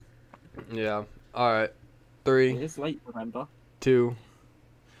Yeah. All right. It 3, is late, remember? 2,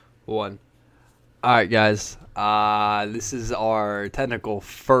 1. All right, guys. This is our technical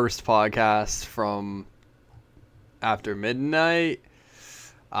first podcast from after midnight.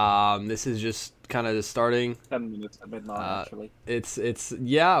 This is just kind of just starting. 10 minutes at midnight, Uh, actually. it's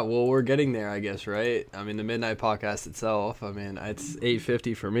yeah. Well, we're getting there, I guess, right? I mean, the midnight podcast itself. I mean, it's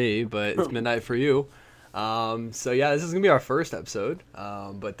 8:50 for me, but it's midnight for you. So yeah, this is gonna be our first episode.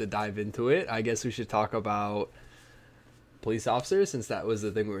 But to dive into it, I guess we should talk about police officers, since that was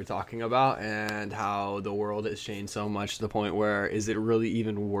the thing we were talking about, and how the world has changed so much to the point where is it really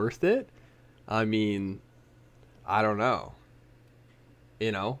even worth it? I mean, I don't know.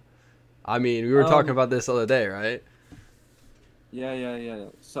 You know, I mean, we were talking Um, about this the other day, right? yeah.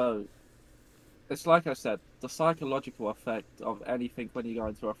 So, it's like I said, the psychological effect of anything when you go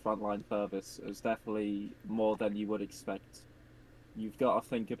into a frontline service is definitely more than you would expect. You've got to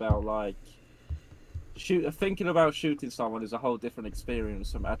think about, like, thinking about shooting someone is a whole different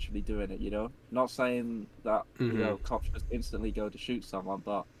experience from actually doing it, you know? Not saying that, Mm-hmm. cops just instantly go to shoot someone,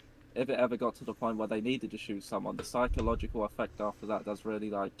 but if it ever got to the point where they needed to shoot someone, the psychological effect after that does really,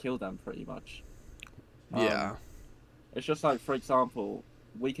 like, kill them pretty much. Um, Yeah. it's just like, for example,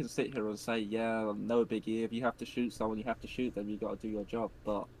 we can sit here and say, yeah, no biggie. If you have to shoot someone, you have to shoot them. You got to do your job.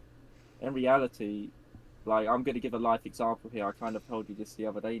 But in reality, like, I'm going to give a life example here. I kind of told you this the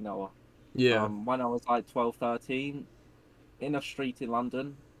other day, Noah. Yeah. When I was like 12, 13, in a street in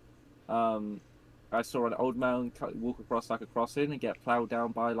London, um, I saw an old man walk across like a crossing and get plowed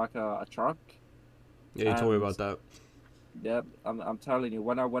down by like a truck. Yeah, you told me And about that. yeah, I'm telling you,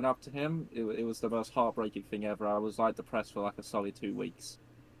 when I went up to him, it was the most heartbreaking thing ever. I was like depressed for like a solid 2 weeks.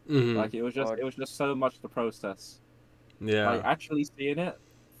 Mm-hmm. Like God. it was just so much to process. Like Yeah. actually seeing it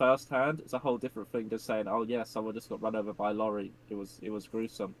firsthand is a whole different thing than saying, "Oh yeah, someone just got run over by a lorry." It was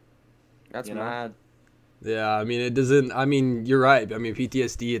gruesome, That's you know. mad. Yeah, I mean, it doesn't. I mean, you're right. I mean,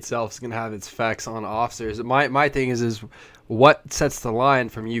 PTSD itself is gonna have its effects on officers. My thing is what sets the line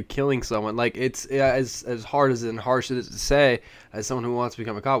from you killing someone? Like, it's yeah, as hard as and harsh as it is to say, as someone who wants to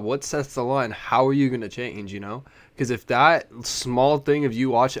become a cop, what sets the line? How are you gonna change? You know, because if that small thing of you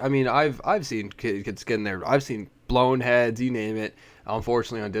watch, I mean, I've seen kids getting there. I've seen blown heads, you name it.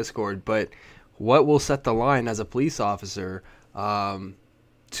 Unfortunately, on Discord, but what will set the line as a police officer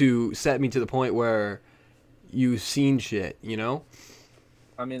to set me to the point where you've seen shit, you know?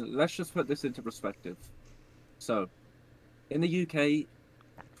 I mean, let's just put this into perspective. So, in the UK,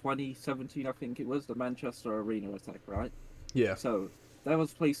 2017, I think it was the Manchester Arena attack, right? Yeah. So there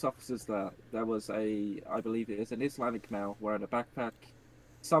was police officers there. There was I believe it is an Islamic male wearing a backpack.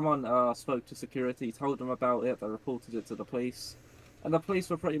 Someone spoke to security, told them about it. They reported it to the police, and the police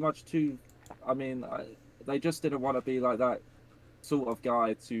were pretty much too. I mean, they just didn't want to be like that sort of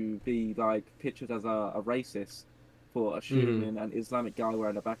guy to be like pictured as a racist for Mm-hmm. assuming an Islamic guy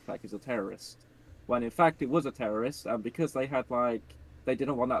wearing a backpack is a terrorist, when in fact it was a terrorist, and because they had like they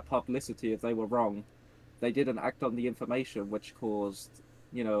didn't want that publicity if they were wrong, they didn't act on the information, which caused,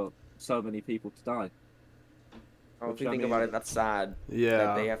 so many people to die. Oh, if Which you I think about mean, it, that's sad that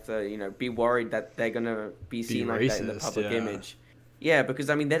Yeah. they have to, be worried that they're gonna be Be seen like that in the racist, public yeah. image. Yeah, because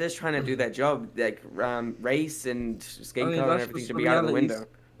I mean they're just trying to do their job. Like race and I skin mean color and that's everything just should the be out of the realities. window.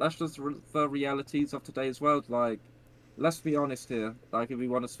 That's just the realities of today's world. Like, let's be honest here. Like, if we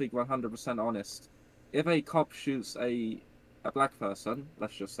want to speak 100% honest, if a cop shoots a black person,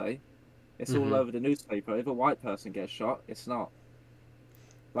 let's just say, it's all Mm-hmm. over the newspaper. If a white person gets shot, it's not.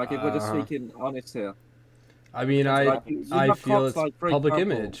 Like, if we're just Uh, speaking honest here, I mean, That's what I like happens. you I have feel cops it's like, for public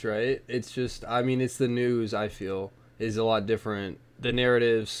example, image, right? It's just, I mean, it's the news. I feel is a lot different. The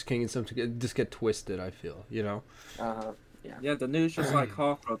narratives can just get twisted. I feel, you know. Yeah. yeah, the news just like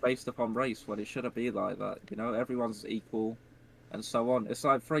half are based upon race when it shouldn't be like that. Everyone's equal, and so on. It's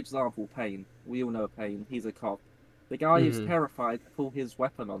like, for example, Payne. We all know Payne. He's a cop. The guy is Mm-hmm. terrified to pull his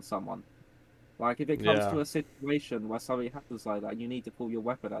weapon on someone. Like, if it comes Yeah. to a situation where something happens like that, you need to pull your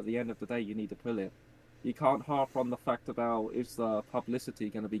weapon. At the end of the day, you need to pull it. You can't harp on the fact about is the publicity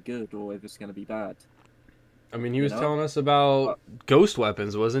going to be good or if it's going to be bad. I mean, he You was know? telling us about But ghost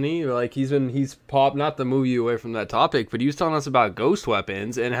weapons, wasn't he? Like he's popped, not to move you away from that topic, but he was telling us about ghost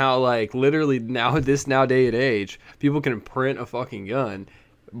weapons and how like literally now day and age, people can print a fucking gun,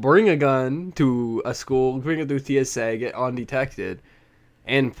 bring a gun to a school, bring it through TSA, get undetected,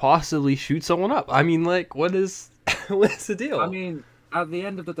 and possibly shoot someone up. I mean, like, what is what's the I deal? mean, at the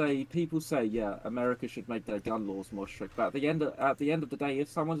end of the day, people say, yeah, America should make their gun laws more strict. But at the end of the day, if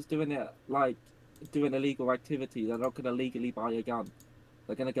someone's doing it like doing illegal activity, they're not going to legally buy a gun.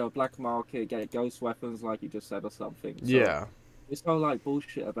 They're going to go black market, get ghost weapons, like you just said, or something. So Yeah. this whole like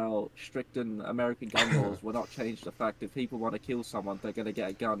bullshit about strict and American gun laws will not change the fact if people want to kill someone, they're gonna get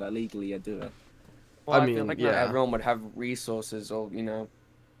a gun illegally and do it. Well, I I feel mean, like not yeah. everyone would have resources, or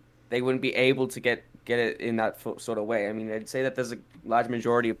they wouldn't be able to get it in that sort of way. I mean, I'd say that there's a large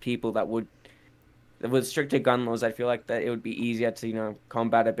majority of people that would, with stricter gun laws, I feel like that it would be easier to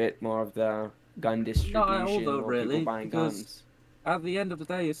combat a bit more of the gun Not at all distribution though, or people really, buying because guns. at the end of the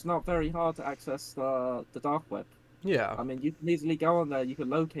day, it's not very hard to access the dark web. Yeah. I mean, you can easily go on there. You can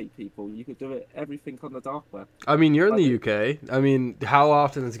locate people. You could do everything on the dark web. I mean, you're in Like, the UK. I mean, how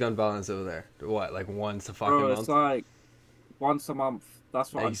often is gun violence over there? What, like once a fucking bro, month? it's like once a month.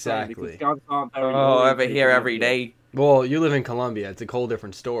 That's what I'm saying. Exactly. Because guns aren't very. Oh, over orientated here over every day, Well, you live in Colombia. It's a whole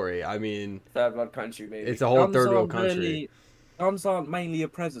different story. I mean, third world country, maybe. it's a whole Guns third world aren't country. really. Guns aren't mainly a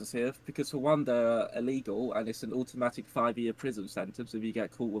presence here because, for one, they're illegal and it's an automatic 5-year prison sentence if you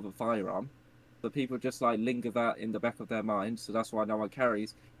get caught with a firearm. But people just like linger that in the back of their mind, so that's why no one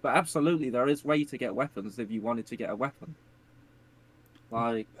carries. But absolutely, there is way to get weapons if you wanted to get a weapon.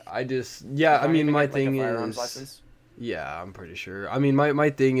 Like, I just, yeah, I Don't mean, even my get, like, a thing firearms is, license. yeah, I'm pretty sure. I mean, my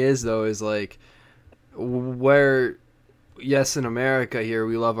thing is, though, is like, where, yes, in America here,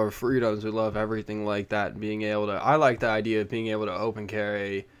 we love our freedoms, we love everything like that, and being able to, I like the idea of being able to open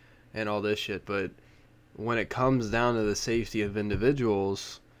carry and all this shit, but when it comes down to the safety of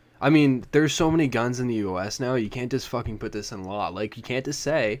individuals, I mean, there's so many guns in the U.S. now, you can't just fucking put this in law. Like, you can't just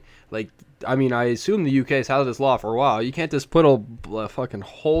say, like, I mean, I assume the U.K.'s had this law for a while. You can't just put a fucking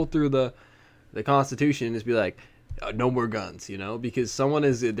hole through the Constitution and just be like, no more guns, because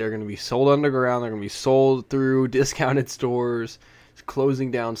they're going to be sold underground, they're going to be sold through discounted stores,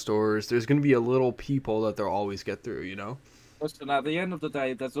 closing down stores. There's going to be a little people that they'll always get through. listen, at the end of the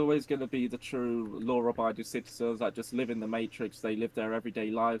day, there's always going to be the true law-abiding citizens that just live in the matrix. They live their everyday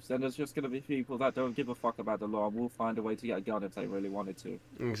lives. Then there's just going to be people that don't give a fuck about the law and will find a way to get a gun if they really wanted to.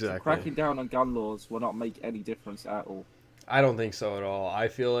 So Exactly. cracking down on gun laws will not make any difference at all. I don't think so at all. I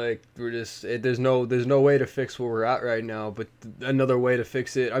feel like there's no way to fix where we're at right now, but another way to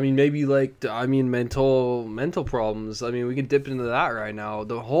fix it. I mean, maybe mental problems. I mean, we can dip into that right now.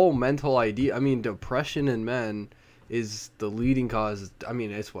 The whole mental idea. I mean, depression in men is the leading cause. I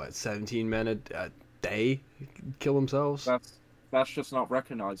mean, it's 17 men a day kill themselves. That's just not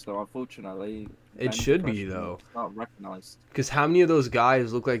recognized, though. Unfortunately, It should be, though. It's not recognized. Because how many of those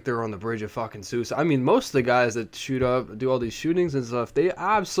guys look like they're on the bridge of fucking suicide? I mean, most of the guys that shoot up, do all these shootings and stuff, they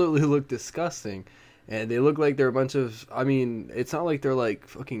absolutely look disgusting. And they look like they're a bunch of, I mean, it's not like they're like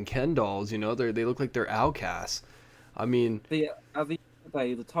fucking Ken dolls, they look like they're outcasts. I mean... At the end of the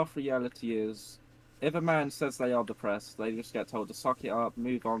day, the tough reality is, if a man says they are depressed, they just get told to suck it up,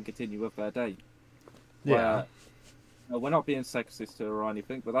 move on, continue with their day. Yeah. We're not being sexist here or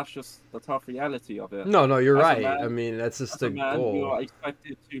anything, but that's just the tough reality of it. No, you're As a right. man- I mean, that's just As the a man, goal. you are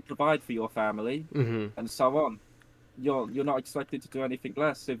expected to provide for your family, and so on. You're not expected to do anything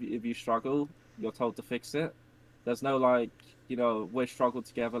less. If you struggle, you're told to fix it. There's no we struggle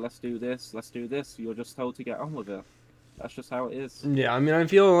together, let's do this. You're just told to get on with it. That's just how it is. Yeah, I mean, I'm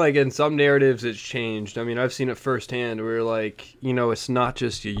feeling like in some narratives it's changed. I mean, I've seen it firsthand where, like, it's not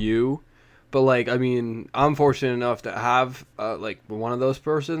just you. But, like, I mean, I'm fortunate enough to have, one of those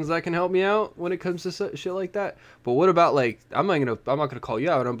persons that can help me out when it comes to shit like that. But what about, like, I'm not gonna call you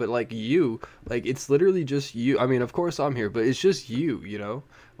out on, but, like, you, like, it's literally just you. I mean, of course I'm here, but it's just you.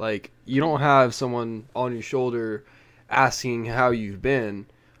 Like, you don't have someone on your shoulder asking how you've been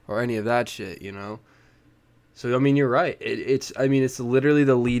or any of that shit, So, I mean, you're right. It's literally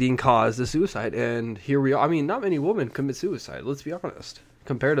the leading cause of suicide. And here we are. I mean, not many women commit suicide, let's be honest.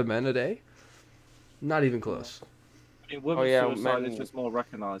 Compared to men today. Not even close. I mean, women's suicide is just more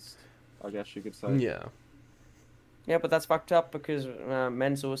recognized, I guess you could say. Yeah. Yeah, but that's fucked up because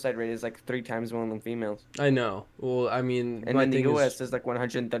men's suicide rate is like 3 times more than females. I know. Well, I mean, And in the US, there's like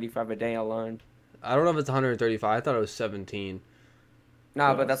 135 a day alone. I don't know if it's 135. I thought it was 17. No,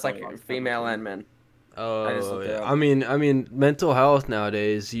 Yeah, but that's something like like female 17. and men. Oh, yeah. I mean, mental health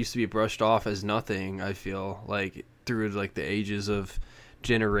nowadays used to be brushed off as nothing, I feel, like, through, like, the ages of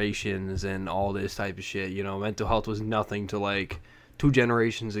generations and all this type of shit. Mental health was nothing to, like, 2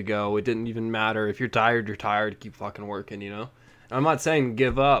 generations ago. It didn't even matter. If you're tired, keep fucking working, And I'm not saying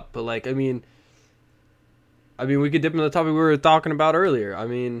give up, but, like, I mean, we could dip into the topic we were talking about earlier. I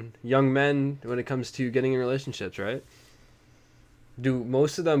mean, young men, when it comes to getting in relationships, right? Do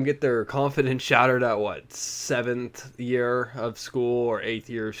most of them get their confidence shattered at 7th year of school or 8th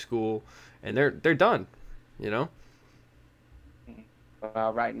year of school, and they're done,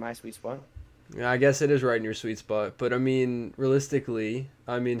 Right in my sweet spot. Yeah, I guess it is right in your sweet spot. But I mean, realistically,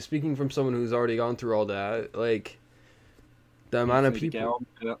 speaking from someone who's already gone through all that, like, The You amount just of need to get people. on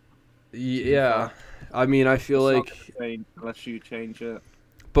with it. Yeah, I mean, I feel It's not like, gonna change unless you change it.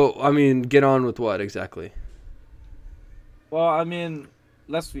 but I mean, get on with what exactly? Well, I mean,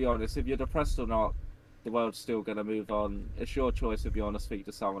 let's be honest. If you're depressed or not, the world's still gonna move on. It's your choice if you want to speak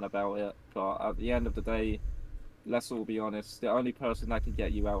to someone about it. But at the end of the day, let's all be honest. The only person that can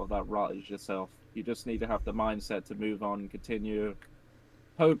get you out of that rut is yourself. You just need to have the mindset to move on, continue,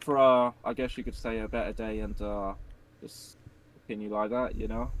 hope for I guess you could say a better day, and just continue like that. You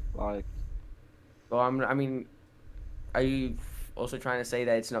know, like. Well, I mean, are you also trying to say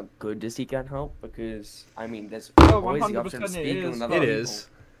that it's not good to seek out help? Because I mean, there's Oh, always the option of 100% it speaking is. with other It people. is.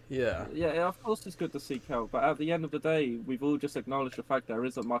 Yeah. Yeah, of course it's good to seek help, but at the end of the day, we've all just acknowledged the fact there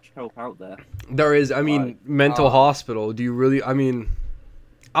isn't much help out there. There is. I mean, Like, mental hospital. Do you really? I mean,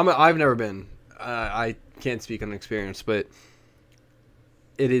 I've never been. I can't speak on experience, but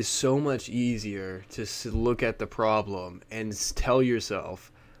it is so much easier to look at the problem and tell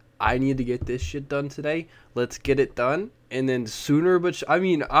yourself, I need to get this shit done today. Let's get it done. And then sooner, but I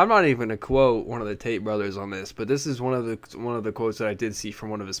mean, I'm not even gonna quote one of the Tate brothers on this, but this is one of the quotes that I did see from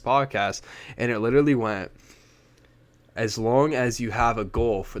one of his podcasts, and it literally went, as long as you have a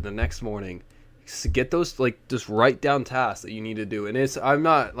goal for the next morning, get those, like, just write down tasks that you need to do. And it's, I'm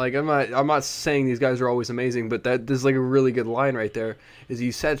not saying these guys are always amazing, but there's like a really good line right there, is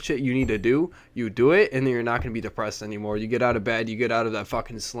you set shit you need to do, you do it, and then you're not going to be depressed anymore. You get out of bed, you get out of that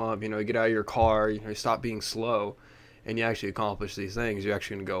fucking slump, you get out of your car, you stop being slow, and you actually accomplish these things. You're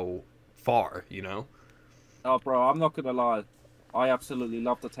actually going to go far. oh, bro, I'm not gonna lie. I absolutely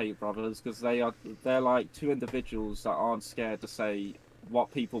love the Tate brothers because they're like two individuals that aren't scared to say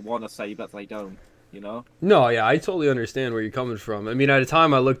what people want to say, but they don't. You know? No, yeah, I totally understand where you're coming from. I mean, at a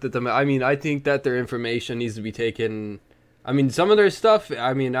time I looked at them, I mean, I think that their information needs to be taken. I mean, some of their stuff,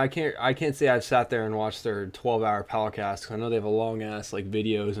 I mean, I can't say I've sat there and watched their 12-hour podcast. I know they have a long ass like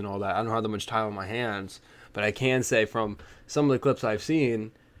videos and all that. I don't have that much time on my hands, but I can say from some of the clips I've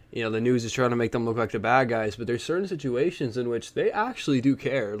seen, the news is trying to make them look like the bad guys, but there's certain situations in which they actually do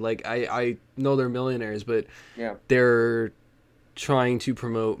care. Like, I know they're millionaires, but Yeah. they're trying to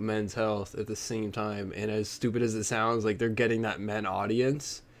promote men's health at the same time, and as stupid as it sounds, like, they're getting that men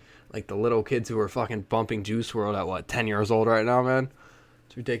audience, like the little kids who are fucking bumping Juice World at 10 years old right now, man.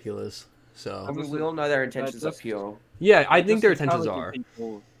 It's ridiculous. So I mean, we all know their intentions are pure. yeah, I think Just their intentions encouraging are.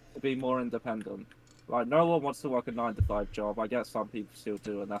 people to be more independent. Like, no one wants to work a 9 to 5 job. I guess some people still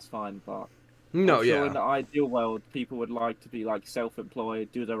do, and that's fine. But No, I'm sure yeah. in the ideal world, people would like to be like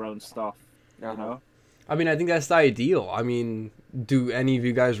self-employed, do their own stuff. You know? I mean, I think that's the ideal. I mean, do any of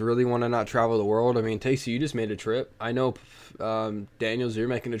you guys really want to not travel the world? I mean, Tates, you just made a trip. I know, Daniels, you're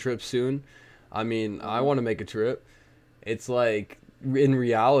making a trip soon. I mean, I want to make a trip. It's like, in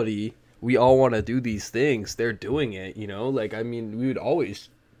reality, we all want to do these things. They're doing it, Like, I mean, we would always...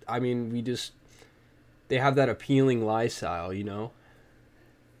 I mean, they have that appealing lifestyle, Yeah,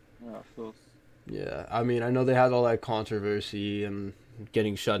 of course. Yeah, I mean, I know they had all that controversy and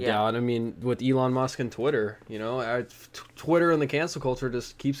getting shut down. I mean, with Elon Musk and Twitter, Twitter and the cancel culture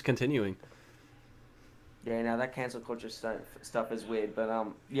just keeps continuing. Yeah, now that cancel culture stuff is weird, but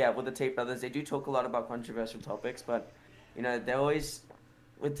yeah, with the Tate brothers, they do talk a lot about controversial topics, but they always,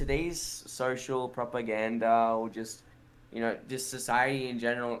 with today's social propaganda or just society in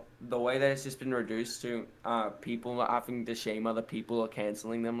general, the way that it's just been reduced to people not having to shame other people or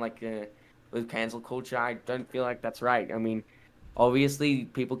canceling them, like with cancel culture, I don't feel like that's right. I mean, obviously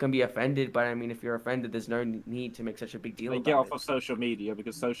people can be offended, but I mean, if you're offended, there's no need to make such a big deal They about get off it. of social media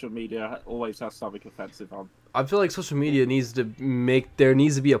because social media always has something offensive on. I feel like social media there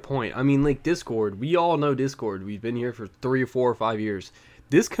needs to be a point. I mean, like Discord, we all know Discord. We've been here for 3 or 4 or 5 years.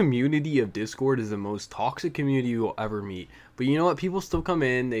 This community of Discord is the most toxic community you will ever meet. But you know what? People still come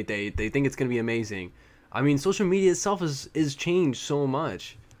in. They think it's going to be amazing. I mean, social media itself is changed so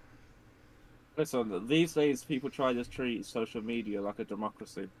much. Listen, these days people try to treat social media like a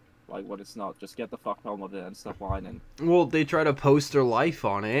democracy, like what it's not. Just get the fuck on with it and stop whining. Well, they try to post their life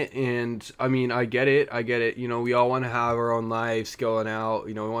on it, and I mean, I get it. We all want to have our own lives going out.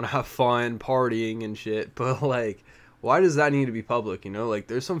 We want to have fun, partying and shit. But like, why does that need to be public? Like,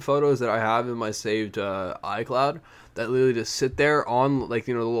 there's some photos that I have in my saved iCloud that literally just sit there on, like,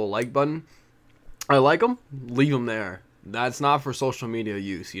 the little like button. I like them, leave them there. That's not for social media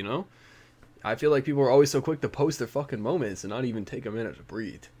use, I feel like people are always so quick to post their fucking moments and not even take a minute to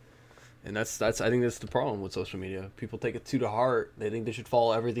breathe. And I think that's the problem with social media. People take it too to heart. They think they should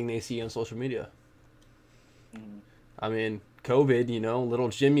follow everything they see on social media. I mean, COVID, little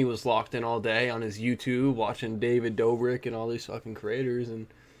Jimmy was locked in all day on his YouTube watching David Dobrik and all these fucking creators, and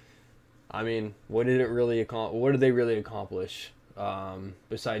I mean, what did it really what did they really accomplish?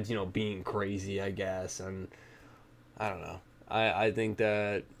 Besides, being crazy, I guess, and I don't know. I think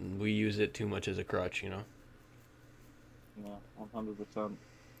that we use it too much as a crutch, Yeah, 100%.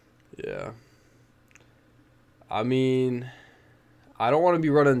 Yeah. I mean, I don't want to be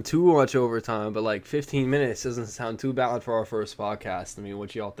running too much overtime, but like 15 minutes doesn't sound too bad for our first podcast. I mean,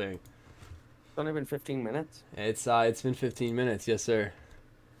 what y'all think? It's only been 15 minutes. It's been 15 minutes, yes sir.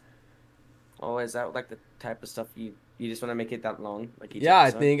 Oh, is that like the type of stuff you just want to make it that long? Like each Yeah,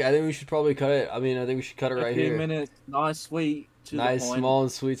 episode? I think we should probably cut it. I mean, I think we should cut it right 15 here. minutes, nice, sweet, to the Nice, point. small,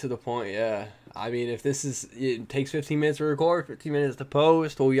 and sweet to the point. Yeah. I mean, if it takes 15 minutes to record, 15 minutes to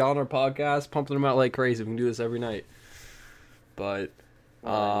post, we'll be on our podcast, pumping them out like crazy. We can do this every night. But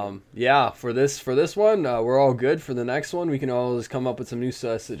yeah, for this one, we're all good. For the next one, we can always come up with some new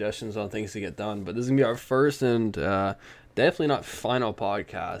suggestions on things to get done. But this is gonna be our first and definitely not final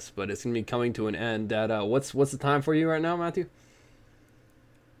podcast, but it's gonna be coming to an end. What's the time for you right now, Matthew?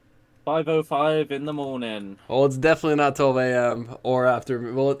 5:05 in the morning. Well, it's definitely not 12 a.m. or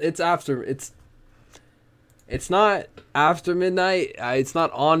after. Well, it's after. It's not after midnight. It's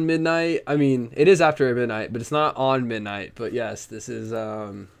not on midnight. I mean, it is after midnight, but it's not on midnight. But yes, this is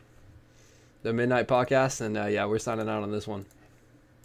the midnight podcast, and yeah, we're signing out on this one.